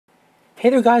Hey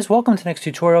there guys, welcome to the next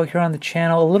tutorial here on the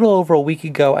channel. A little over a week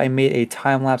ago I made a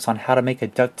time lapse on how to make a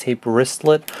duct tape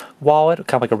wristlet wallet,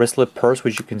 kind of like a wristlet purse,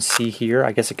 which you can see here.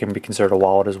 I guess it can be considered a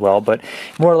wallet as well, but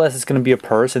more or less it's going to be a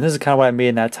purse, and this is kind of what I made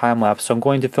in that time lapse. So I'm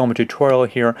going to film a tutorial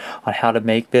here on how to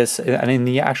make this, and in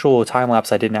the actual time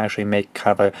lapse I didn't actually make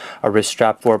kind of a wrist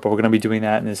strap for it, but we're going to be doing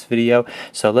that in this video.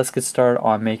 So let's get started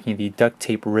on making the duct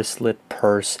tape wristlet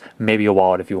purse, maybe a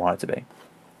wallet if you want it to be.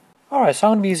 Alright, so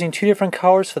I'm going to be using two different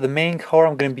colors. For the main color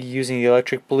I'm going to be using the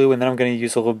electric blue, and then I'm going to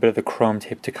use a little bit of the chrome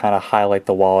tape to kind of highlight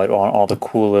the wallet on all the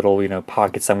cool little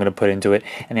pockets I'm going to put into it,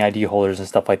 and the ID holders and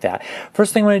stuff like that.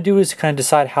 First thing I'm going to do is to kind of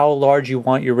decide how large you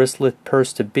want your wristlet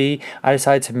purse to be. I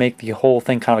decided to make the whole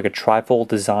thing kind of like a trifold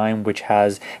design, which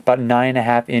has about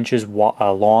 9.5 inches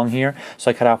long here.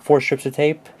 So I cut out 4 strips of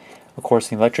tape. Of course,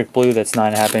 the electric blue, that's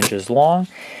 9.5 inches long.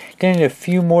 Going to need a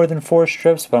few more than 4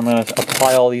 strips, but I'm going to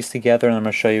apply all these together, and I'm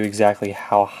going to show you exactly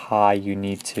how high you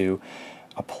need to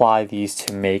apply these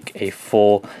to make a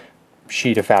full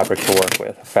sheet of fabric to work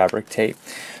with, fabric tape.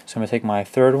 So I'm going to take my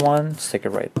third one, stick it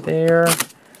right there,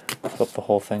 flip the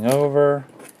whole thing over.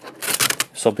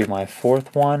 This will be my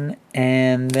fourth one,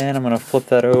 and then I'm going to flip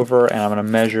that over and I'm going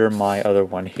to measure my other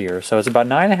one here. So it's about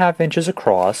 9.5 inches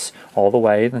across all the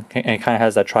way, and it kind of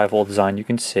has that trifold design you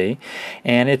can see,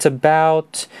 and it's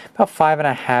about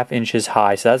 5.5 inches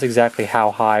high. So that's exactly how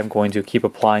high I'm going to keep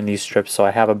applying these strips. So I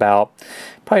have about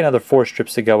probably another 4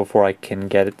 strips to go before I can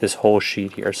get this whole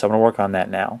sheet here. So I'm going to work on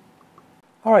that now.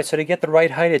 Alright, so to get the right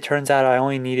height, it turns out I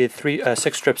only needed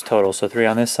 6 strips total. So 3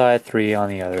 on this side, 3 on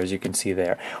the other, as you can see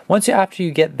there. After you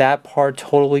get that part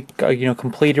totally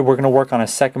completed, we're going to work on a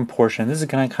second portion. This is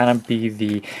going to kind of be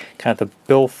the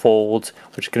billfold,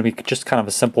 which is going to be just kind of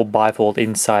a simple bifold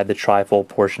inside the trifold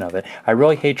portion of it. I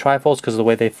really hate trifolds because of the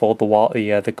way they fold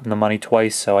the money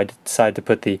twice, so I decided to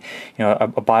put a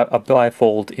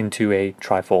bifold into a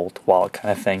trifold wallet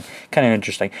kind of thing. Kind of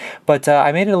interesting. But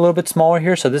I made it a little bit smaller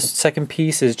here, so this second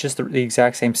piece is just the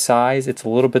exact same size. It's a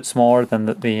little bit smaller than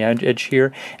the edge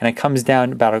here, and it comes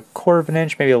down about 1/4 of an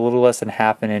inch, maybe a little less than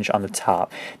 1/2 an inch on the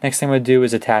top. Next thing I'm going to do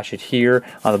is attach it here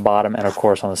on the bottom, and of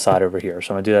course on the side over here.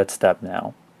 So I'm going to do that step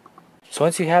now. So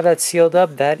once you have that sealed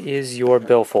up, that is your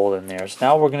billfold in there. So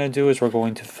now what we're going to do is we're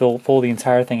going to fold the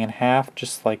entire thing in half,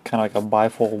 just like kind of like a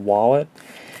bifold wallet.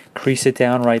 Crease it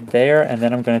down right there, and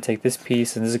then I'm going to take this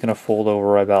piece, and this is going to fold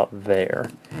over about there.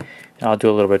 And I'll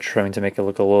do a little bit of trimming to make it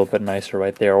look a little bit nicer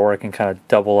right there, or I can kind of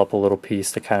double up a little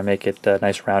piece to kind of make it a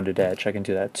nice rounded edge. I can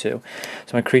do that too. So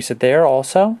I'm going to crease it there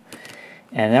also,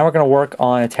 and now we're going to work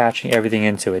on attaching everything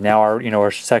into it. Now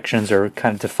our sections are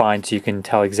kind of defined, so you can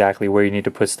tell exactly where you need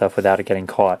to put stuff without it getting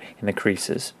caught in the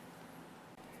creases.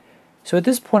 So at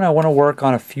this point I want to work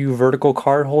on a few vertical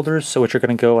card holders, which are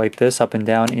going to go like this up and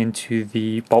down into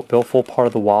the billfold part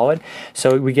of the wallet.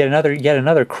 So we get yet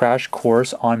another crash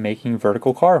course on making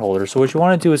vertical card holders. So what you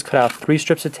want to do is cut out 3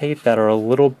 strips of tape that are a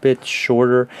little bit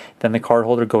shorter than the card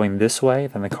holder going this way,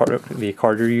 than the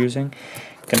card you're using.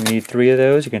 You're going to need 3 of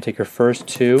those. You're going to take your first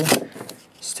 2,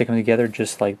 stick them together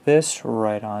just like this,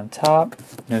 right on top.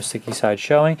 No sticky side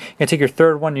showing. You're going to take your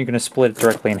third one and you're going to split it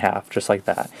directly in half, just like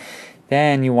that.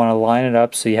 Then you want to line it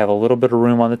up so you have a little bit of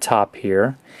room on the top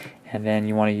here, and then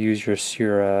you want to use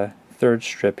your third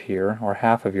strip here, or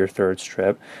half of your third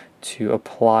strip, to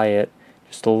apply it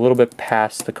just a little bit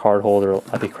past the card holder,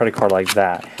 the credit card, like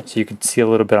that, so you can see a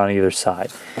little bit on either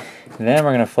side. And then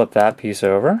we're going to flip that piece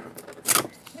over,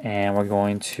 and we're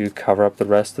going to cover up the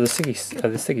rest of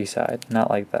the sticky side. Not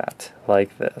like that,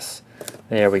 like this.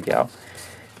 There we go.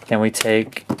 Then we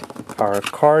take our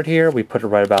card here, we put it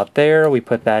right about there, we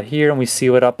put that here, and we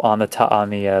seal it up on the top, on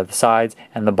the sides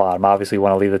and the bottom. Obviously you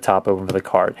want to leave the top open for the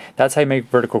card. That's how you make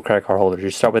vertical credit card holders. You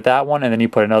start with that one, and then you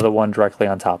put another one directly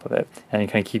on top of it, and you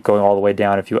can keep going all the way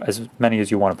down as many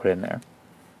as you want to put in there.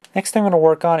 Next thing I'm going to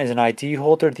work on is an ID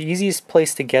holder. The easiest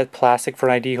place to get plastic for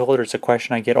an ID holder, it's a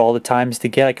question I get all the time, is to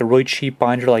get like a really cheap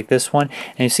binder like this one.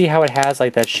 And you see how it has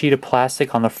like that sheet of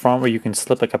plastic on the front where you can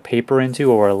slip like a paper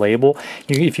into, or a label.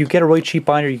 If you get a really cheap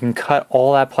binder, you can cut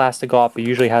all that plastic off. It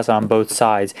usually has it on both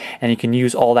sides, and you can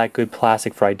use all that good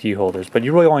plastic for ID holders. But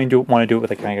you really only want to do it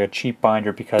with a kind of a cheap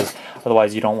binder, because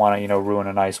otherwise you don't want to ruin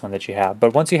a nice one that you have.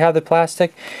 But once you have the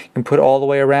plastic, you can put it all the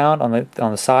way around on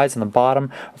the sides and the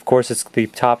bottom. Of course, the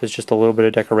top is just a little bit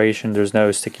of decoration. There's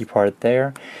no sticky part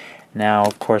there. Now,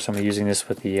 of course, I'm using this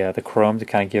with the chrome to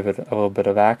kind of give it a little bit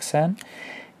of accent.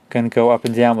 Going to go up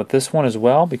and down with this one as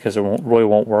well, because it really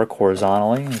won't work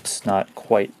horizontally. It's not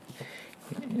quite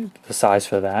the size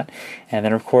for that. And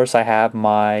then, of course, I have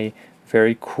my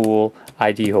very cool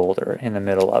ID holder in the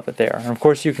middle of it there. And of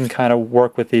course, you can kind of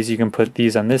work with these. You can put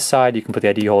these on this side. You can put the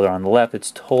ID holder on the left.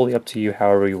 It's totally up to you,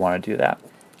 however you want to do that.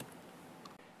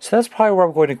 So that's probably where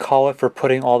I'm going to call it for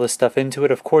putting all this stuff into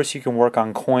it. Of course, you can work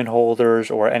on coin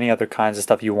holders or any other kinds of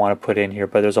stuff you want to put in here,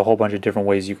 but there's a whole bunch of different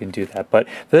ways you can do that. But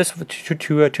for this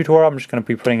tutorial, I'm just going to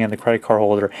be putting in the credit card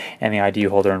holder and the ID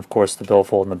holder, and of course the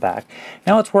billfold in the back.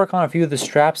 Now let's work on a few of the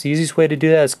straps. The easiest way to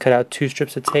do that is cut out 2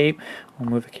 strips of tape. I'll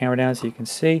move the camera down so you can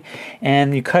see.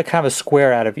 And you cut kind of a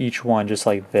square out of each one, just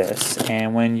like this.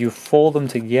 And when you fold them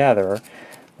together,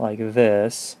 like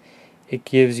this, it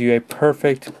gives you a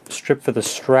perfect strip for the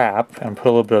strap, and put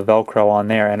a little bit of Velcro on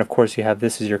there, and of course you have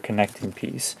this as your connecting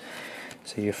piece.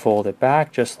 So you fold it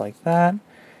back just like that,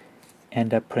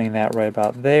 end up putting that right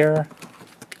about there,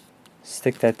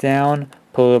 stick that down,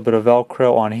 put a little bit of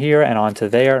Velcro on here and onto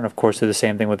there, and of course do the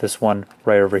same thing with this one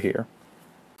right over here.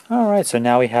 Alright, so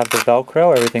now we have the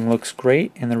Velcro. Everything looks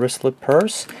great in the wristlet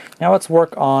purse. Now let's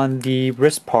work on the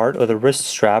wrist part, or the wrist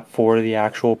strap for the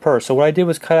actual purse. So what I did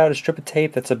was cut out a strip of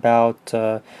tape that's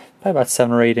probably about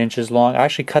 7 or 8 inches long. I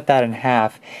actually cut that in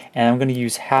half, and I'm going to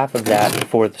use half of that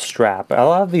for the strap. A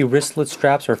lot of the wristlet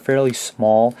straps are fairly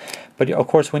small, but of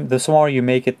course the smaller you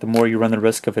make it, the more you run the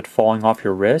risk of it falling off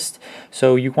your wrist.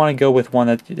 So you want to go with one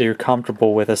that you're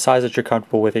comfortable with, a size that you're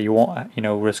comfortable with, that you won't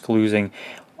risk losing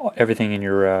everything in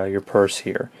your purse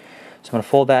here. So I'm going to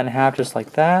fold that in half just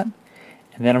like that,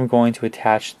 and then I'm going to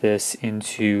attach this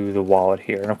into the wallet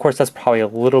here. And of course that's probably a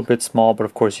little bit small, but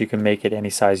of course you can make it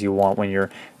any size you want when you're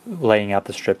laying out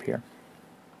the strip here.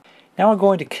 Now I'm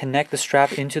going to connect the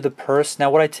strap into the purse.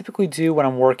 Now what I typically do when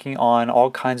I'm working on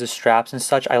all kinds of straps and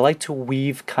such, I like to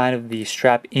weave kind of the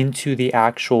strap into the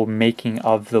actual making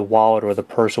of the wallet or the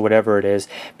purse or whatever it is,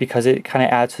 because it kind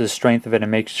of adds to the strength of it and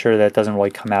makes sure that it doesn't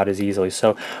really come out as easily.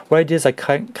 So what I did is I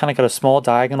kind of got a small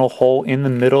diagonal hole in the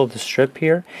middle of the strip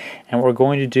here, and what we're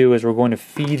going to do is we're going to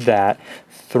feed that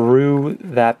through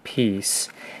that piece,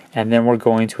 and then we're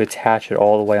going to attach it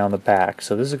all the way on the back.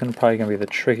 So this is probably going to be the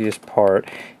trickiest part,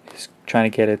 is trying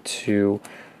to get it to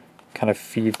kind of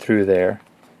feed through there.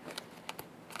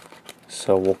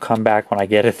 So we'll come back when I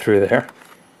get it through there.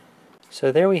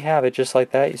 So there we have it, just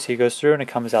like that. You see it goes through and it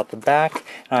comes out the back.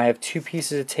 And I have 2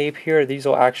 pieces of tape here. These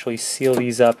will actually seal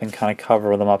these up and kind of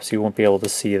cover them up so you won't be able to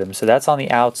see them. So that's on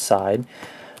the outside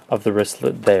of the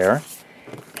wristlet there.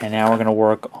 And now we're going to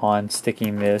work on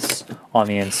sticking this on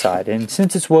the inside. And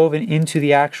since it's woven into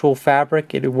the actual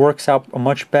fabric, it works out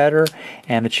much better,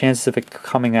 and the chances of it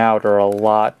coming out are a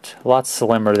lot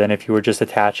slimmer than if you were just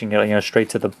attaching it, straight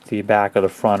to the back or the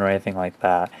front or anything like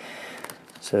that.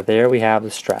 So there we have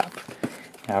the strap.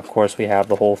 Now of course we have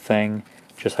the whole thing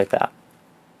just like that.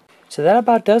 So that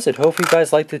about does it. Hopefully you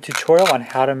guys liked the tutorial on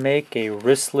how to make a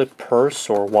wristlet purse,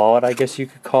 or wallet I guess you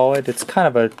could call it. It's kind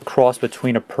of a cross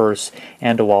between a purse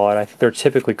and a wallet. I think they're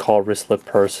typically called wristlet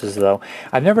purses though.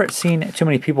 I've never seen too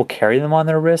many people carry them on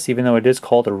their wrists, even though it is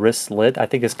called a wristlet. I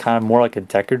think it's kind of more like a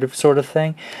decorative sort of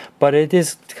thing, but it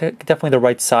is definitely the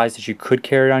right size that you could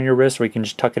carry it on your wrist, or you can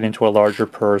just tuck it into a larger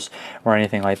purse or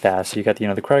anything like that. So you got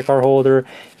the credit card holder,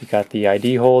 you got the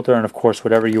ID holder, and of course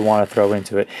whatever you want to throw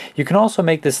into it. You can also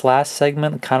make this last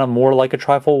segment kind of more like a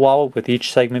trifold wallet, with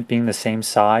each segment being the same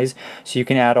size, so you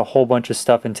can add a whole bunch of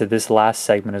stuff into this last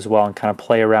segment as well and kind of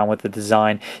play around with the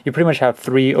design. You pretty much have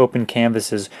 3 open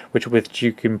canvases which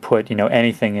you can put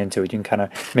anything into it. You can kind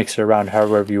of mix it around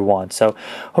however you want. So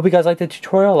hope you guys liked the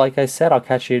tutorial. Like I said, I'll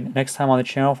catch you next time on the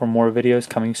channel for more videos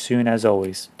coming soon. As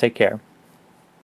always, take care.